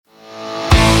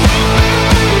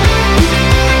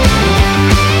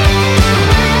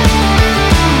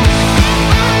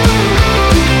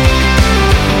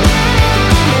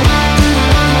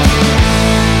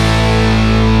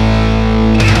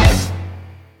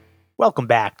Welcome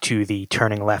back to the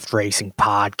Turning Left Racing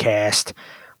podcast.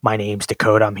 My name's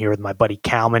Dakota. I'm here with my buddy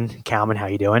Calman. Calman, how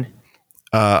you doing?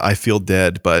 I feel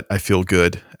dead, but I feel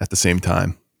good at the same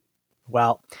time.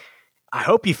 Well, I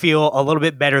hope you feel a little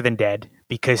bit better than dead,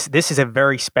 because this is a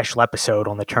very special episode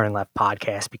on the Turning Left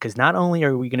podcast, because not only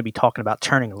are we going to be talking about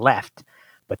turning left,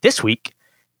 but this week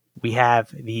we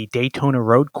have the Daytona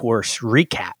Road Course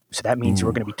recap. So that means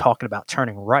we're going to be talking about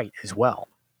turning right as well.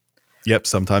 Yep,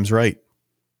 sometimes right.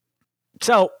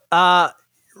 So,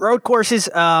 road courses,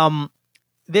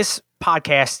 this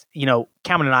podcast,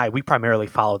 Cameron and I, we primarily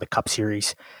follow the Cup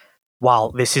Series.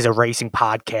 While this is a racing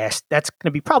podcast, that's going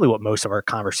to be probably what most of our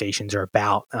conversations are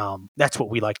about. That's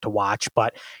what we like to watch.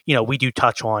 But, we do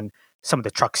touch on some of the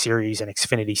Truck Series and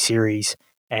Xfinity Series.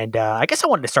 And I guess I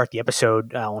wanted to start the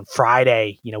episode on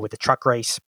Friday, with the truck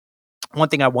race. One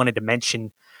thing I wanted to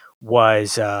mention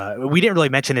was we didn't really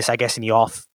mention this, I guess, in the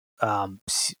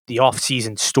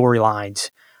off-season storylines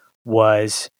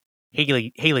was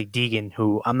Hailie Deegan,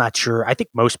 who I'm not sure, I think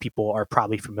most people are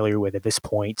probably familiar with at this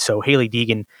point. So Hailie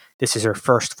Deegan, this is her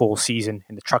first full season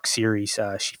in the Truck Series.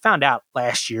 She found out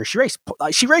last year, she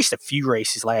raced a few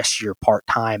races last year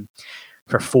part-time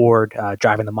for Ford,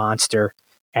 driving the Monster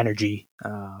Energy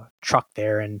truck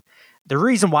there. And the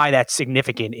reason why that's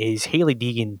significant is Hailie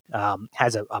Deegan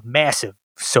has a massive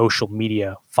social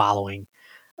media following.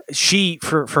 She,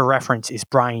 for reference, is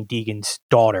Brian Deegan's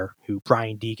daughter, who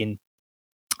Brian Deegan,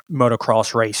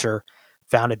 motocross racer,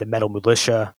 founded the Metal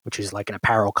Militia, which is like an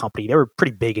apparel company. They were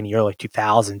pretty big in the early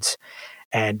 2000s.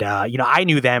 And, I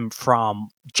knew them from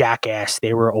Jackass.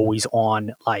 They were always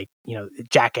on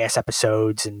Jackass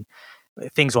episodes and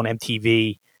things on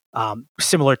MTV,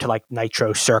 similar to like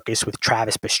Nitro Circus with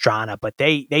Travis Pastrana, but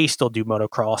they still do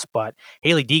motocross. But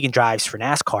Hailie Deegan drives for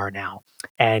NASCAR now.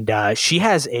 And she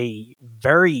has a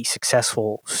very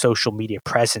successful social media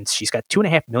presence. She's got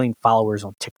 2.5 million followers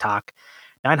on TikTok,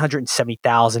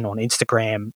 970,000 on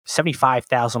Instagram,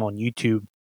 75,000 on YouTube,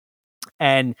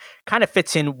 and kind of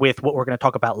fits in with what we're going to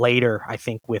talk about later, I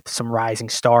think, with some rising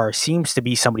stars. Seems to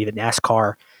be somebody that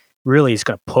NASCAR really is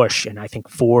going to push, and I think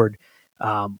Ford,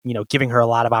 giving her a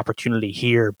lot of opportunity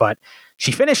here. But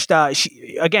she finished,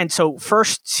 so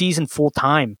first season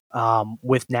full-time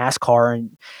with NASCAR,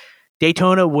 and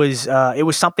Daytona was it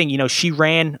was something. She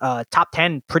ran top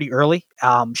 10 pretty early.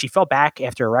 She fell back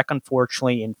after a wreck,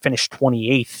 unfortunately, and finished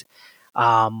 28th.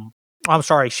 I'm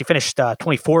sorry, she finished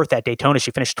 24th at Daytona. She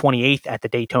finished 28th at the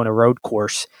Daytona Road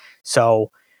Course.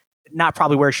 So not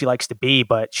probably where she likes to be,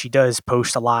 but she does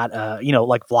post a lot,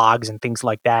 like vlogs and things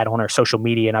like that on her social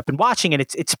media. And I've been watching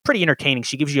it. It's pretty entertaining.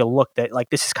 She gives you a look that like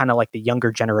this is kind of like the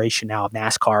younger generation now of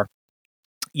NASCAR,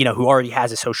 who already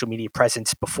has a social media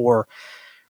presence before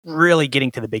really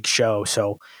getting to the big show.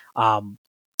 So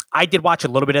I did watch a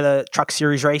little bit of the Truck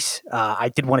Series race. I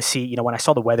did want to see, when I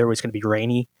saw the weather was going to be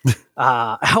rainy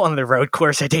on the road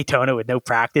course at Daytona with no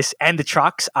practice and the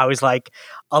trucks, I was like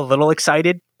a little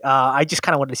excited. I just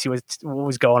kind of wanted to see what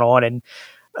was going on. And,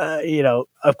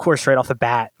 of course, right off the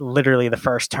bat, literally the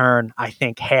first turn, I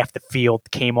think half the field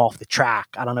came off the track.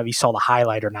 I don't know if you saw the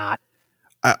highlight or not.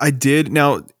 I did.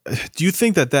 Now, do you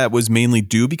think that was mainly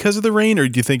due because of the rain, or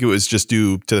do you think it was just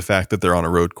due to the fact that they're on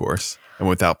a road course and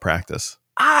without practice?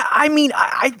 I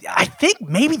think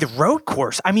maybe the road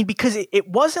course. Because it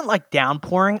wasn't like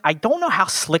downpouring. I don't know how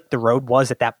slick the road was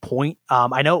at that point.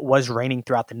 I know it was raining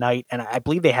throughout the night, and I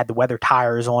believe they had the weather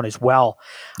tires on as well.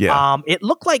 Yeah. It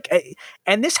looked like,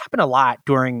 and this happened a lot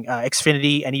during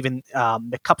Xfinity and even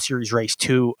the Cup Series race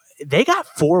too. They got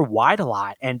four wide a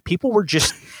lot, and people were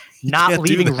just not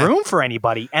leaving room for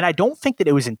anybody. And I don't think that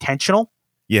it was intentional.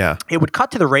 Yeah. It would cut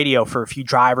to the radio for a few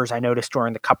drivers I noticed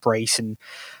during the Cup race, and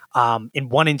in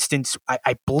one instance,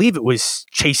 I believe it was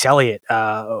Chase Elliott.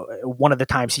 One of the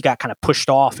times he got kind of pushed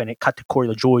off, and it cut to Corey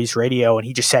LaJoie's radio, and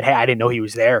he just said, "Hey, I didn't know he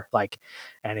was there."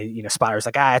 Spotter's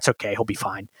like, "It's okay, he'll be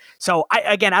fine." So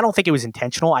I don't think it was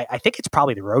intentional. I think it's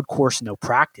probably the road course, no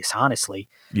practice, honestly.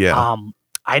 Yeah.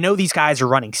 I know these guys are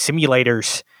running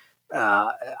simulators.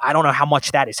 I don't know how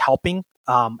much that is helping.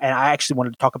 And I actually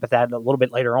wanted to talk about that a little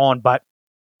bit later on, but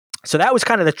so that was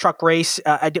kind of the truck race.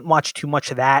 I didn't watch too much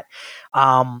of that.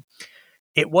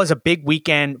 It was a big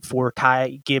weekend for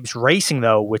Ty Gibbs Racing,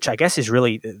 though, which I guess is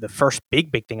really the first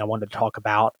big thing I wanted to talk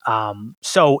about.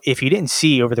 So if you didn't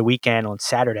see over the weekend on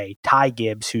Saturday, Ty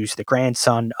Gibbs, who's the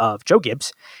grandson of Joe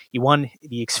Gibbs, he won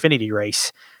the Xfinity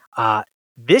race.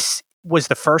 This was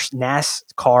the first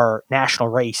NASCAR national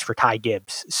race for Ty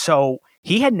Gibbs. So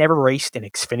he had never raced an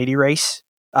Xfinity race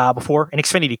before, an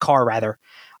Xfinity car rather.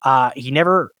 He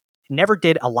never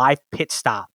did a live pit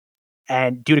stop.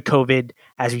 And due to COVID,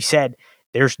 as we said,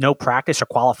 there's no practice or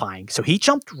qualifying. So he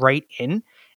jumped right in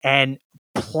and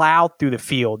plowed through the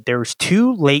field. There was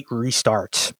 2 late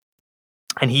restarts,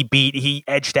 and he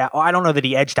edged out. I don't know that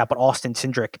he edged out, but Austin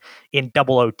Cindric in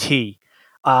double OT.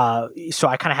 So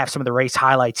I kind of have some of the race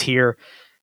highlights here.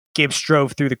 Gibbs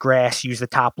drove through the grass, used the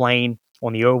top lane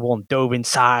on the oval, and dove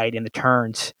inside in the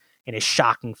turns in his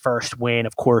shocking first win.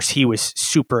 Of course, he was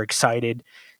super excited.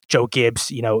 Joe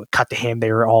Gibbs, cut to him.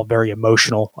 They were all very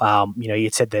emotional. He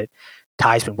had said that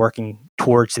Ty's been working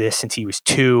towards this since he was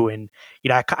 2, and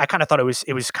I kind of thought it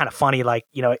was kind of funny. Like,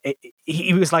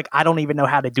 he was like, I don't even know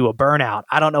how to do a burnout.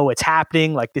 I don't know what's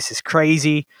happening. Like, this is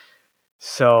crazy.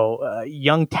 So,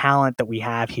 young talent that we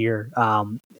have here.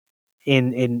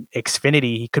 In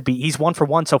Xfinity, he's 1 for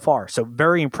 1 so far. So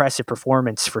very impressive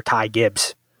performance for Ty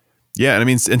Gibbs. Yeah, and I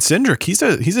mean, and Cindric, he's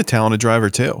a talented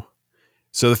driver too.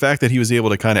 So the fact that he was able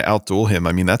to kind of outduel him,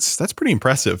 I mean, that's pretty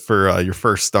impressive for your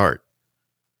first start.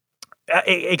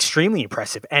 Extremely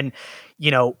impressive, and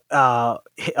a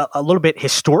little bit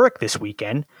historic this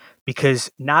weekend,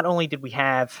 because not only did we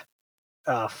have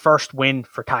a first win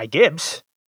for Ty Gibbs,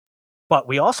 but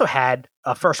we also had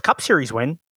a first Cup Series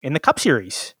win in the Cup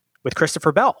Series with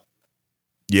Christopher Bell.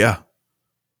 Yeah.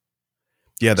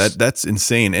 That's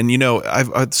insane. And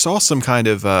I saw some kind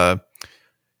of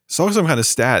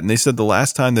stat, and they said the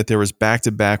last time that there was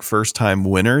back-to-back first-time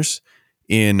winners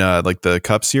in like the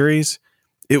Cup Series,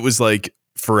 it was like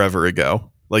forever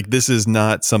ago. Like, this is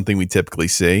not something we typically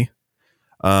see.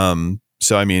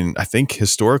 So I mean, I think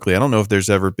historically, I don't know if there's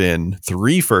ever been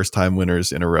 3 first-time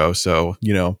winners in a row. So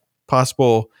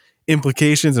possible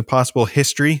implications and possible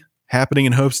history happening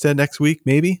in Homestead next week,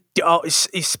 maybe? Oh,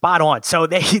 it's spot on. So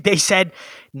they said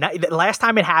the last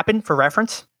time it happened, for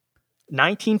reference,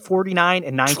 1949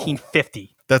 and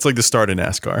 1950. That's like the start of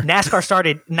NASCAR. NASCAR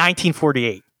started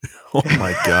 1948. Oh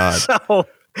my God. So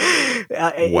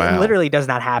it literally does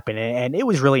not happen. And it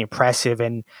was really impressive.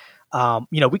 And,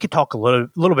 we could talk a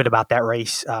little bit about that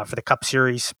race for the Cup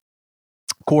Series.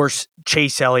 Of course,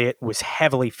 Chase Elliott was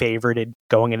heavily favored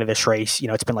going into this race.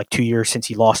 It's been like 2 years since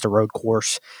he lost a road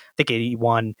course. I think he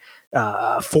won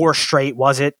 4 straight,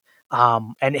 was it?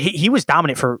 And he was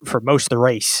dominant for most of the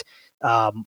race.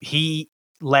 He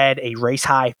led a race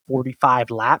high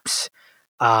 45 laps.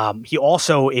 He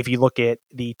also, if you look at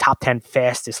the top 10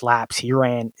 fastest laps, he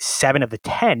ran 7 of the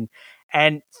 10.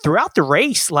 And throughout the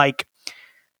race, like,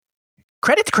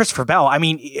 credit to Christopher Bell. I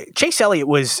mean, Chase Elliott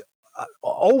was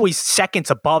always seconds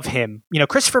above him.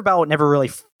 Christopher Bell never really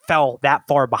fell that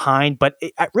far behind, but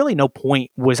at really no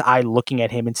point was I looking at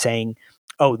him and saying,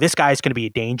 oh, this guy is going to be a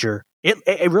danger.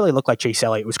 It really looked like Chase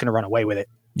Elliott was going to run away with it.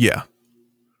 Yeah.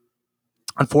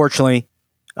 Unfortunately,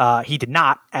 he did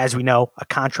not. As we know, a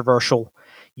controversial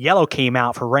yellow came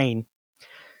out for rain.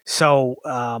 So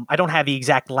I don't have the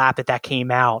exact lap that came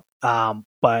out,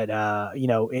 but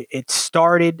it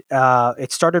started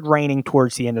raining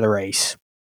towards the end of the race.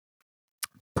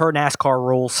 Per NASCAR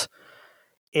rules,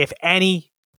 if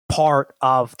any part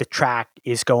of the track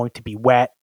is going to be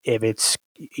wet, if it's,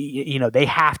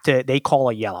 they call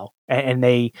a yellow, and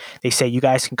they say, you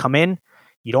guys can come in.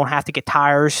 You don't have to get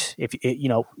tires.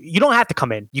 You don't have to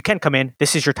come in. You can come in.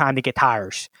 This is your time to get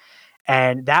tires.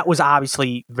 And that was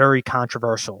obviously very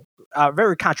controversial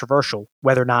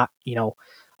whether or not,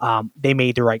 they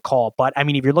made the right call. But I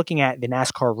mean, if you're looking at the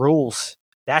NASCAR rules,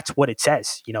 that's what it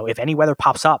says. If any weather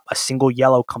pops up, a single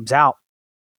yellow comes out.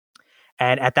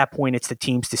 And at that point, it's the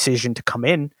team's decision to come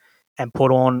in and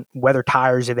put on weather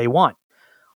tires if they want.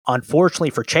 Unfortunately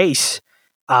for Chase,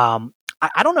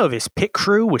 I don't know if his pit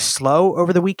crew was slow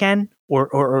over the weekend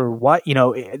or what.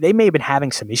 They may have been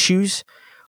having some issues,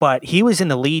 but he was in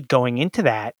the lead going into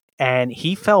that, and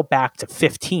he fell back to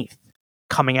 15th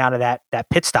coming out of that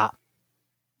pit stop.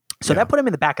 So that put him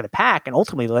in the back of the pack and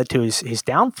ultimately led to his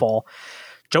downfall.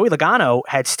 Joey Logano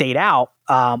had stayed out.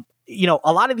 A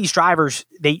lot of these drivers,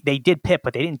 they did pit,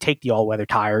 but they didn't take the all-weather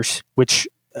tires, which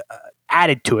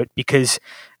added to it because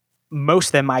most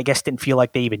of them, I guess, didn't feel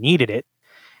like they even needed it.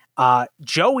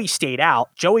 Joey stayed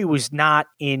out. Joey was not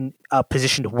in a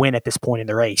position to win at this point in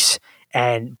the race.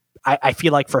 And I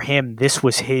feel like for him, this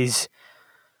was his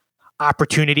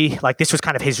opportunity. Like, this was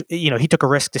kind of his, he took a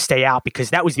risk to stay out because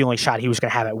that was the only shot he was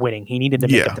going to have at winning. He needed to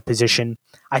make up the position.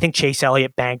 I think Chase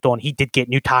Elliott banked on, he did get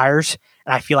new tires.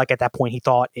 And I feel like at that point he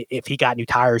thought if he got new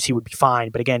tires, he would be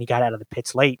fine. But again, he got out of the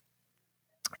pits late.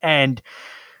 And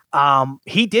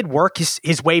he did work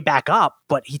his way back up,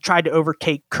 but he tried to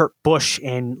overtake Kurt Busch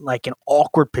in like an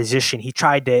awkward position. He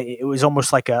tried to, it was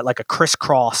almost like a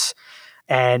crisscross.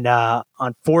 And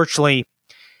unfortunately,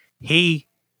 he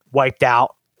wiped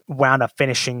out, wound up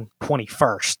finishing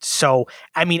 21st. So,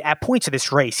 I mean, at points of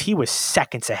this race, he was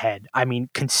seconds ahead. I mean,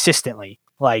 consistently,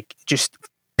 like just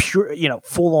pure,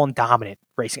 full on dominant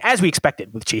racing, as we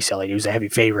expected with Chase Elliott. He was a heavy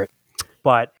favorite,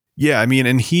 but yeah, I mean,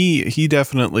 and he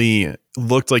definitely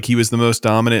looked like he was the most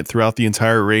dominant throughout the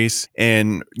entire race.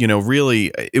 And,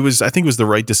 really, I think it was the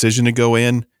right decision to go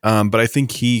in. But I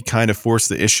think he kind of forced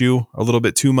the issue a little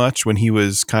bit too much when he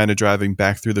was kind of driving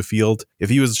back through the field. If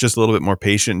he was just a little bit more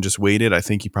patient and just waited, I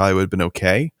think he probably would have been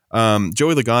okay.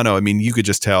 Joey Logano, I mean, you could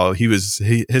just tell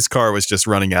his car was just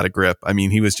running out of grip. I mean,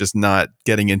 he was just not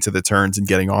getting into the turns and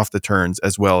getting off the turns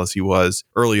as well as he was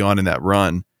early on in that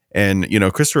run. And,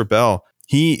 Christopher Bell,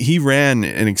 he ran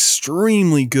an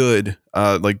extremely good,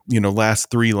 last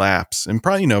 3 laps, and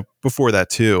probably, before that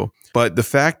too. But the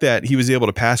fact that he was able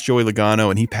to pass Joey Logano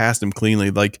and he passed him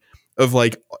cleanly,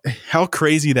 of how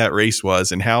crazy that race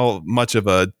was and how much of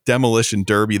a demolition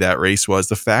derby that race was.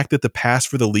 The fact that the pass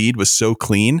for the lead was so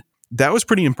clean, that was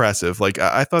pretty impressive.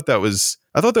 I thought that was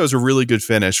a really good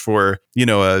finish for,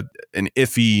 an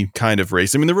iffy kind of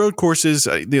race. I mean, the road courses,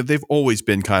 they've always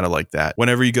been kind of like that.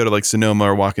 Whenever you go to Sonoma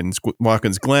or Watkins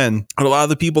Glen, a lot of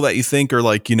the people that you think are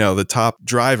the top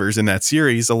drivers in that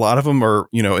series, a lot of them are,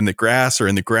 in the grass or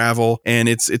in the gravel, and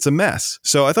it's a mess.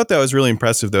 So I thought that was really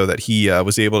impressive, though, that he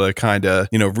was able to kind of,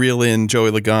 reel in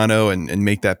Joey Logano and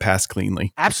make that pass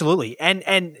cleanly. Absolutely. And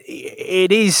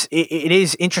it is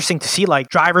interesting to see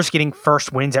drivers getting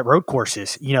first wins at road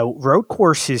courses. Road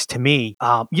courses to me,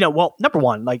 well, number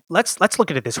one, let's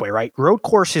look at it this way, right? Road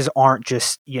courses aren't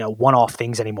just, one-off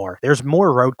things anymore. There's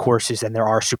more road courses than there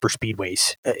are super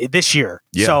speedways this year.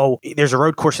 Yeah. So there's a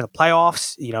road course in the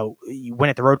playoffs. You win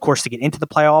at the road course to get into the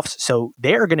playoffs. So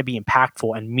they're going to be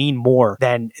impactful and mean more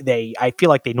than I feel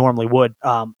like they normally would.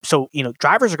 So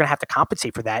drivers are going to have to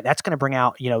compensate for that. That's going to bring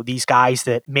out, these guys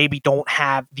that maybe don't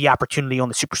have the opportunity on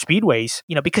the super speedways,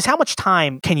 because how much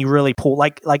time can you really pull?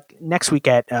 Like next week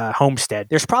at Homestead,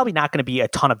 there's probably not going to be a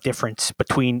ton of difference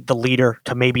between the leader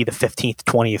to maybe the 15th,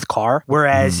 20th car.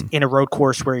 Whereas in a road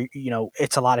course where,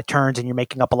 it's a lot of turns and you're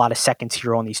making up a lot of seconds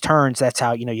here on these turns, that's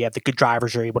how, you have the good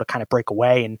drivers are able to kind of break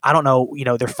away. And I don't know,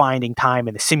 they're finding time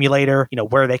in the simulator,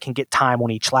 where they can get time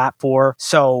on each lap for.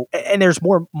 So, and there's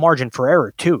more margin for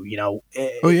error too,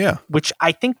 Oh, yeah. Which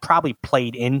I think probably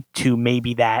played into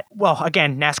maybe that. Well,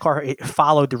 again, NASCAR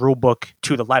followed the rule book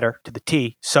to the letter, to the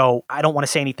T. So I don't want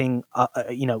to say anything,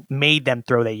 made them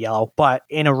throw that yellow. But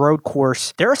in a road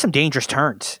course, there are some dangerous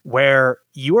turns where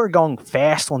you are going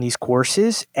fast on these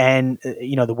courses, and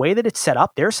the way that it's set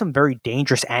up, there's some very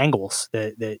dangerous angles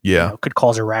that could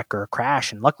cause a wreck or a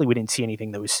crash. And luckily, we didn't see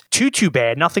anything that was too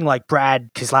bad. Nothing like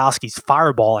Brad Keselowski's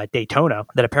fireball at Daytona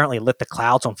that apparently lit the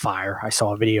clouds on fire. I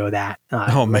saw a video of that.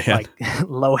 Oh man,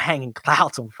 low hanging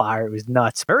clouds on fire. It was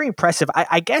nuts. Very impressive.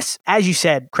 I guess, as you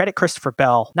said, credit Christopher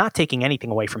Bell, not taking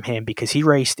anything away from him because he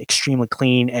raced extremely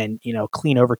clean and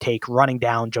clean overtake, running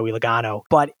down Joey Logano,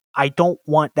 but I don't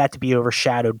want that to be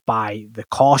overshadowed by the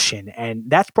caution. And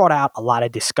that's brought out a lot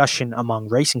of discussion among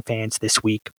racing fans this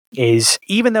week. Is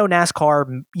even though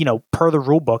NASCAR, per the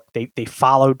rule book, they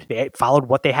followed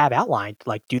what they have outlined.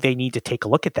 Do they need to take a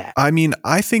look at that? I mean,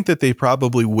 I think that they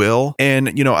probably will. And,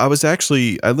 I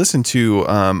listened to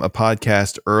a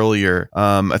podcast earlier.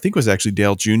 I think it was actually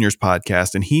Dale Jr.'s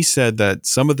podcast. And he said that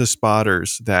some of the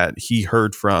spotters that he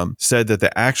heard from said that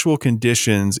the actual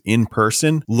conditions in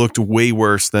person looked way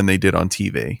worse than they did on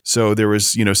TV. So there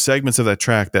was, segments of that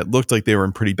track that looked like they were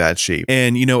in pretty bad shape.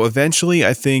 And, eventually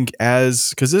I think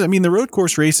because the road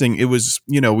course racing, it was,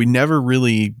 we never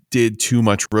really did too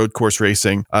much road course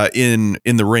racing in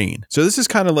the rain. So this is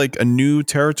kind of like a new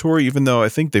territory, even though I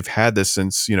think they've had this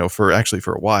since, for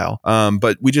a while.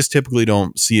 But we just typically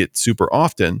don't see it super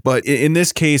often. But in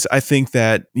this case, I think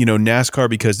that, NASCAR,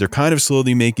 because they're kind of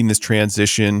slowly making this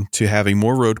transition to having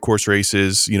more road course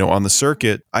races, on the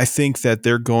circuit, I think that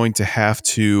they're going to have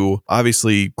to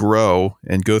obviously grow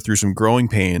and go through some growing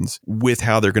pains with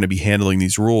how they're going to be handling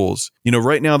these rules.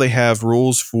 Right now they have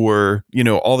rules for,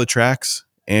 all the tracks.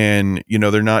 And,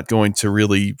 they're not going to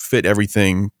really fit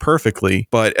everything perfectly.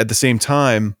 But at the same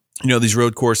time, these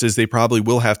road courses, they probably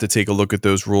will have to take a look at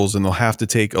those rules, and they'll have to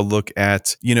take a look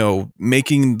at,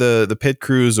 making the pit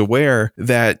crews aware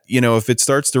that, if it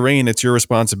starts to rain, it's your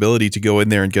responsibility to go in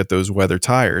there and get those weather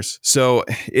tires. So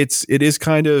it is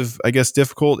kind of, I guess,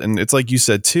 difficult. And it's like you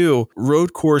said, too,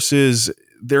 road courses,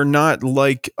 they're not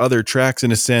like other tracks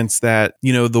in a sense that,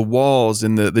 the walls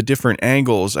and the different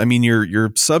angles. I mean,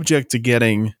 you're subject to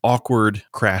getting awkward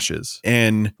crashes.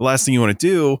 And the last thing you want to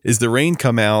do is the rain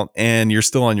come out and you're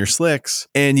still on your slicks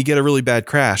and you get a really bad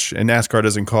crash and NASCAR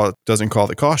doesn't call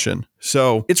the caution.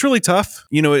 So it's really tough.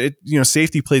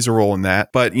 Safety plays a role in that.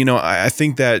 But, I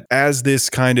think that as this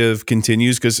kind of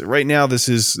continues, because right now this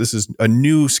is a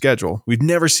new schedule. We've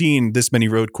never seen this many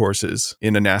road courses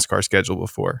in a NASCAR schedule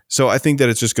before. So I think that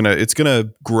it's gonna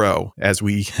grow as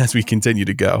we continue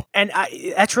to go. And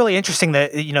that's really interesting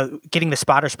that, getting the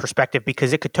spotter's perspective,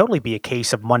 because it could totally be a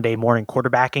case of Monday morning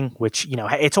quarterbacking, which,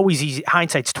 it's always easy.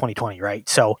 Hindsight's 2020, right?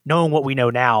 So knowing what we know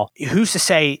now, who's to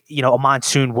say, a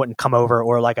monsoon wouldn't come over,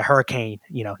 or like a hurricane,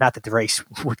 not that the race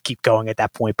would keep going at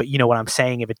that point, but you know what I'm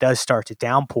saying? If it does start to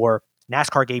downpour,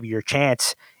 NASCAR gave you your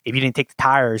chance. If you didn't take the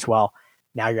tires, well,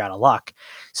 now you're out of luck.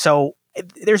 So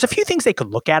there's a few things they could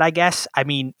look at, I guess. I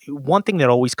mean, one thing that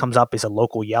always comes up is a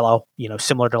local yellow,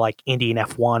 similar to like Indy and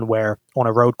F1, where on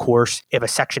a road course, if a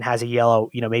section has a yellow,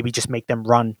 maybe just make them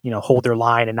run, hold their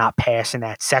line and not pass in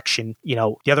that section.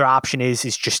 The other option is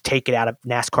just take it out of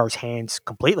NASCAR's hands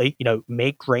completely,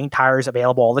 make rain tires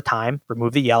available all the time,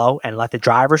 remove the yellow and let the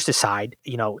drivers decide.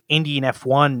 Indy and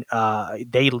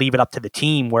F1, they leave it up to the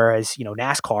team, whereas,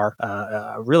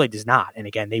 NASCAR really does not. And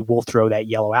again, they will throw that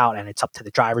yellow out, and it's up to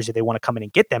the drivers if they want to come in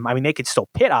and get them. I mean, they could still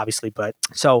pit, obviously, but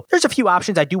so there's a few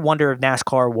options. I do wonder if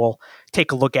NASCAR will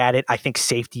take a look at it. I think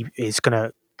safety is going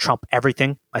to trump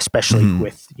everything, especially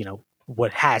with,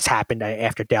 what has happened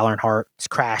after Dale Earnhardt's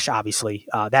crash. Obviously,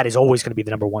 that is always going to be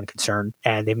the number one concern,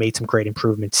 and they made some great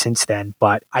improvements since then.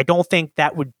 But I don't think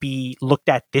that would be looked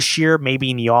at this year.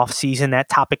 Maybe in the off season, that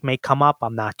topic may come up.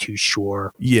 I'm not too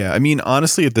sure. Yeah, I mean,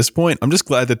 honestly, at this point, I'm just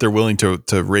glad that they're willing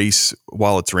to race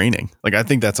while it's raining. Like, I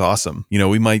think that's awesome.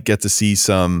 We might get to see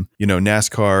some,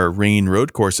 NASCAR rain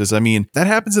road courses. I mean, that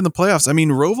happens in the playoffs. I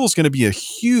mean, Roval's going to be a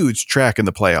huge track in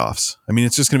the playoffs. I mean,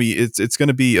 it's just going to be it's going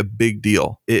to be a big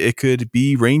deal. It could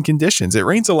be rain conditions. It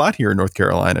rains a lot here in North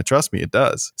Carolina. Trust me, it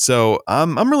does. So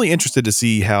I'm really interested to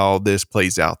see how this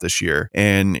plays out this year.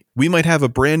 And we might have a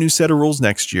brand new set of rules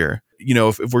next year.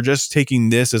 If we're just taking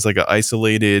this as like an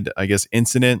isolated, I guess,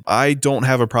 incident, I don't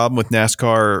have a problem with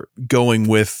NASCAR going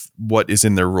with what is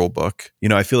in their rule book.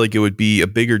 I feel like it would be a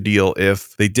bigger deal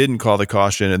if they didn't call the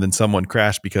caution and then someone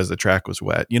crashed because the track was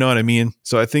wet. You know what I mean?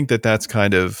 So I think that that's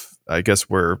kind of, I guess,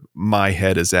 where my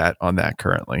head is at on that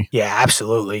currently. Yeah,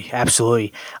 absolutely.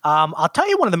 Absolutely. I'll tell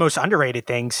you one of the most underrated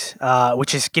things,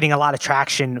 which is getting a lot of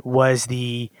traction, was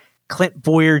the Clint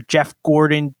Bowyer, Jeff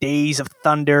Gordon, Days of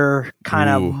Thunder, kind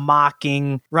of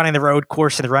mocking running the road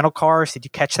course in the rental cars. Did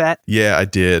you catch that? Yeah, I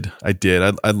did.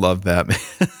 I love that,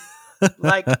 man.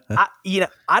 Like,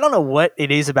 I don't know what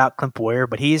it is about Clint Bowyer,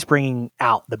 but he is bringing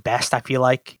out the best, I feel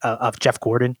like, of Jeff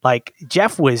Gordon. Like,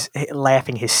 Jeff was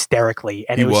laughing hysterically,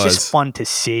 and it was just fun to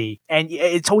see. And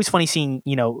it's always funny seeing,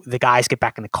 the guys get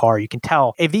back in the car. You can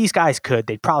tell if these guys could,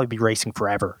 they'd probably be racing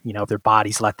forever, if their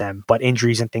bodies let them. But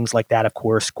injuries and things like that, of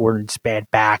course, Gordon's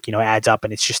bad back, adds up,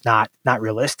 and it's just not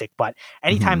realistic. But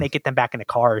anytime they get them back in the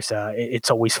cars, it's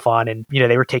always fun. And,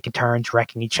 they were taking turns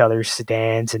wrecking each other's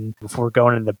sedans and before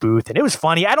going into the booth. And it was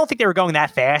funny. I don't think they were going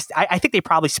that fast. I think they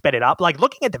probably sped it up. Like,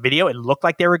 looking at the video, it looked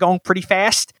like they were going pretty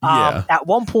fast. At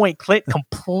one point, Clint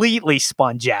completely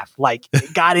spun Jeff, like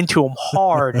got into him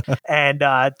hard and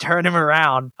turned him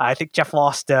around. I think Jeff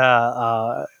lost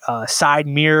a side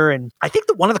mirror, and I think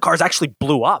that one of the cars actually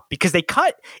blew up because they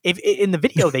cut. In the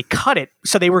video, they cut it,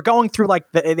 so they were going through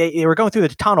they were going through the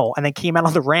tunnel and then came out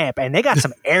on the ramp, and they got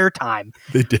some airtime.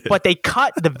 They did, but they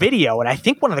cut the video, and I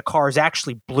think one of the cars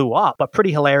actually blew up. But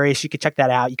pretty hilarious. You could check that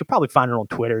out. You could probably find it on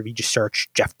Twitter if you just search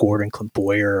Jeff Gordon, Clint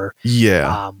Bowyer.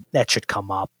 Yeah. That should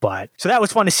come up. But so that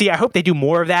was fun to see. I hope they do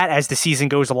more of that as the season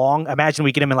goes along. Imagine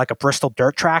we get them in like a Bristol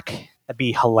dirt track. That'd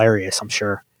be hilarious, I'm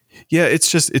sure. Yeah, it's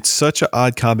such an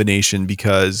odd combination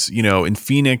because, in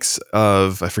Phoenix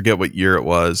I forget what year it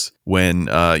was when,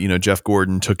 Jeff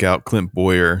Gordon took out Clint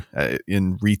Bowyer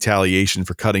in retaliation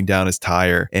for cutting down his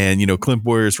tire. And, Clint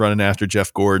Boyer's running after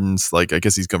Jeff Gordon's, like, I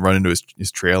guess he's going to run into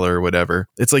his trailer or whatever.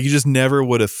 It's like you just never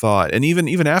would have thought. And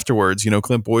even afterwards,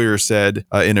 Clint Bowyer said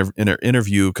in an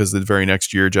interview, because the very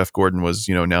next year Jeff Gordon was,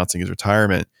 announcing his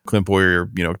retirement, Clint Bowyer,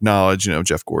 acknowledged,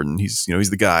 Jeff Gordon, he's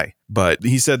the guy. But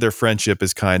he said their friendship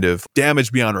is kind of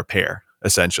damaged beyond repair,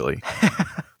 essentially.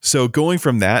 So going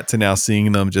from that to now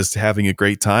seeing them just having a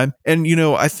great time. And,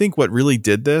 I think what really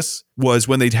did this was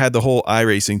when they'd had the whole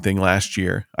iRacing thing last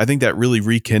year. I think that really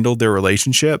rekindled their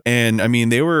relationship. And I mean,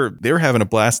 they were having a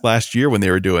blast last year when they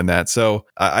were doing that. So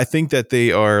I think that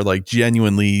they are like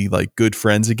genuinely like good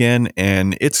friends again.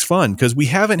 And it's fun because we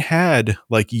haven't had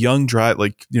like young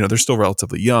they're still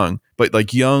relatively young, but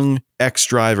like young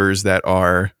ex-drivers that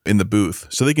are in the booth.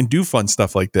 So they can do fun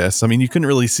stuff like this. I mean, you couldn't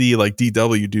really see like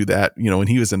DW do that, when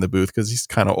he was in the booth because he's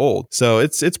kind of old. So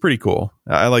it's pretty cool.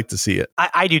 I like to see it.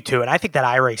 I do too. And I think that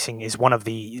iRacing is one of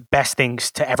the best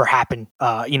things to ever happen.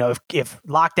 If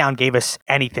lockdown gave us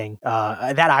anything,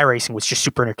 that iRacing was just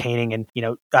super entertaining. And,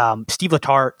 Steve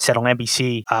Letarte said on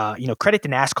NBC, credit to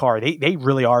NASCAR. They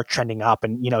really are trending up.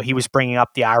 And, he was bringing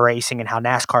up the iRacing and how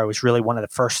NASCAR was really one of the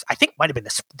first, I think might have been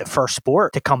the first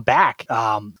sport to come back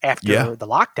after the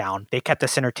lockdown. They kept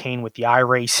us entertained with the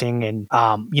iRacing and,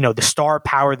 the star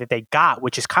power that they got,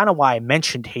 which is kind of why I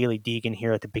mentioned Hailie Deegan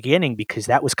here at the beginning, because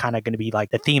that was kind of going to be like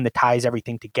the theme that ties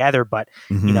everything together. But,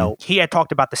 he had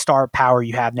talked about the star power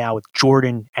you have now with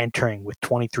Jordan entering with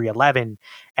 23XI.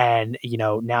 And,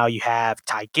 now you have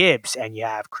Ty Gibbs and you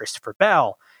have Christopher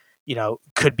Bell,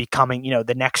 could be coming,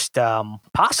 the next,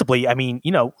 possibly,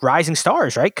 rising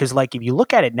stars, right? Because like, if you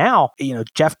look at it now,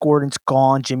 Jeff Gordon's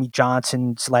gone, Jimmy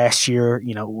Johnson's last year,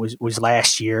 was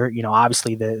last year,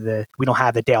 obviously we don't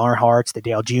have the Dale Earnhardts, the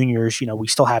Dale Juniors, we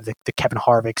still have the Kevin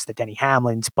Harvicks, the Denny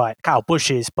Hamlins, but Kyle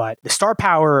Bushes, but the star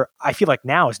power, I feel like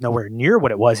now is nowhere near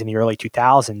what it was in the early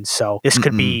 2000s. So this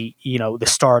could be, the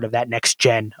start of that next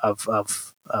gen of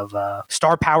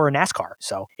star power in NASCAR.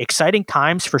 So exciting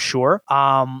times for sure.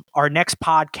 Our next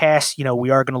podcast, we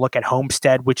are going to look at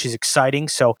Homestead, which is exciting.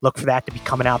 So look for that to be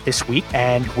coming out this week.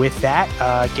 And with that,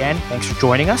 again, thanks for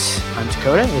joining us. I'm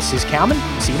Dakota. This is Kalman.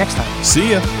 See you next time.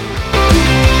 See ya.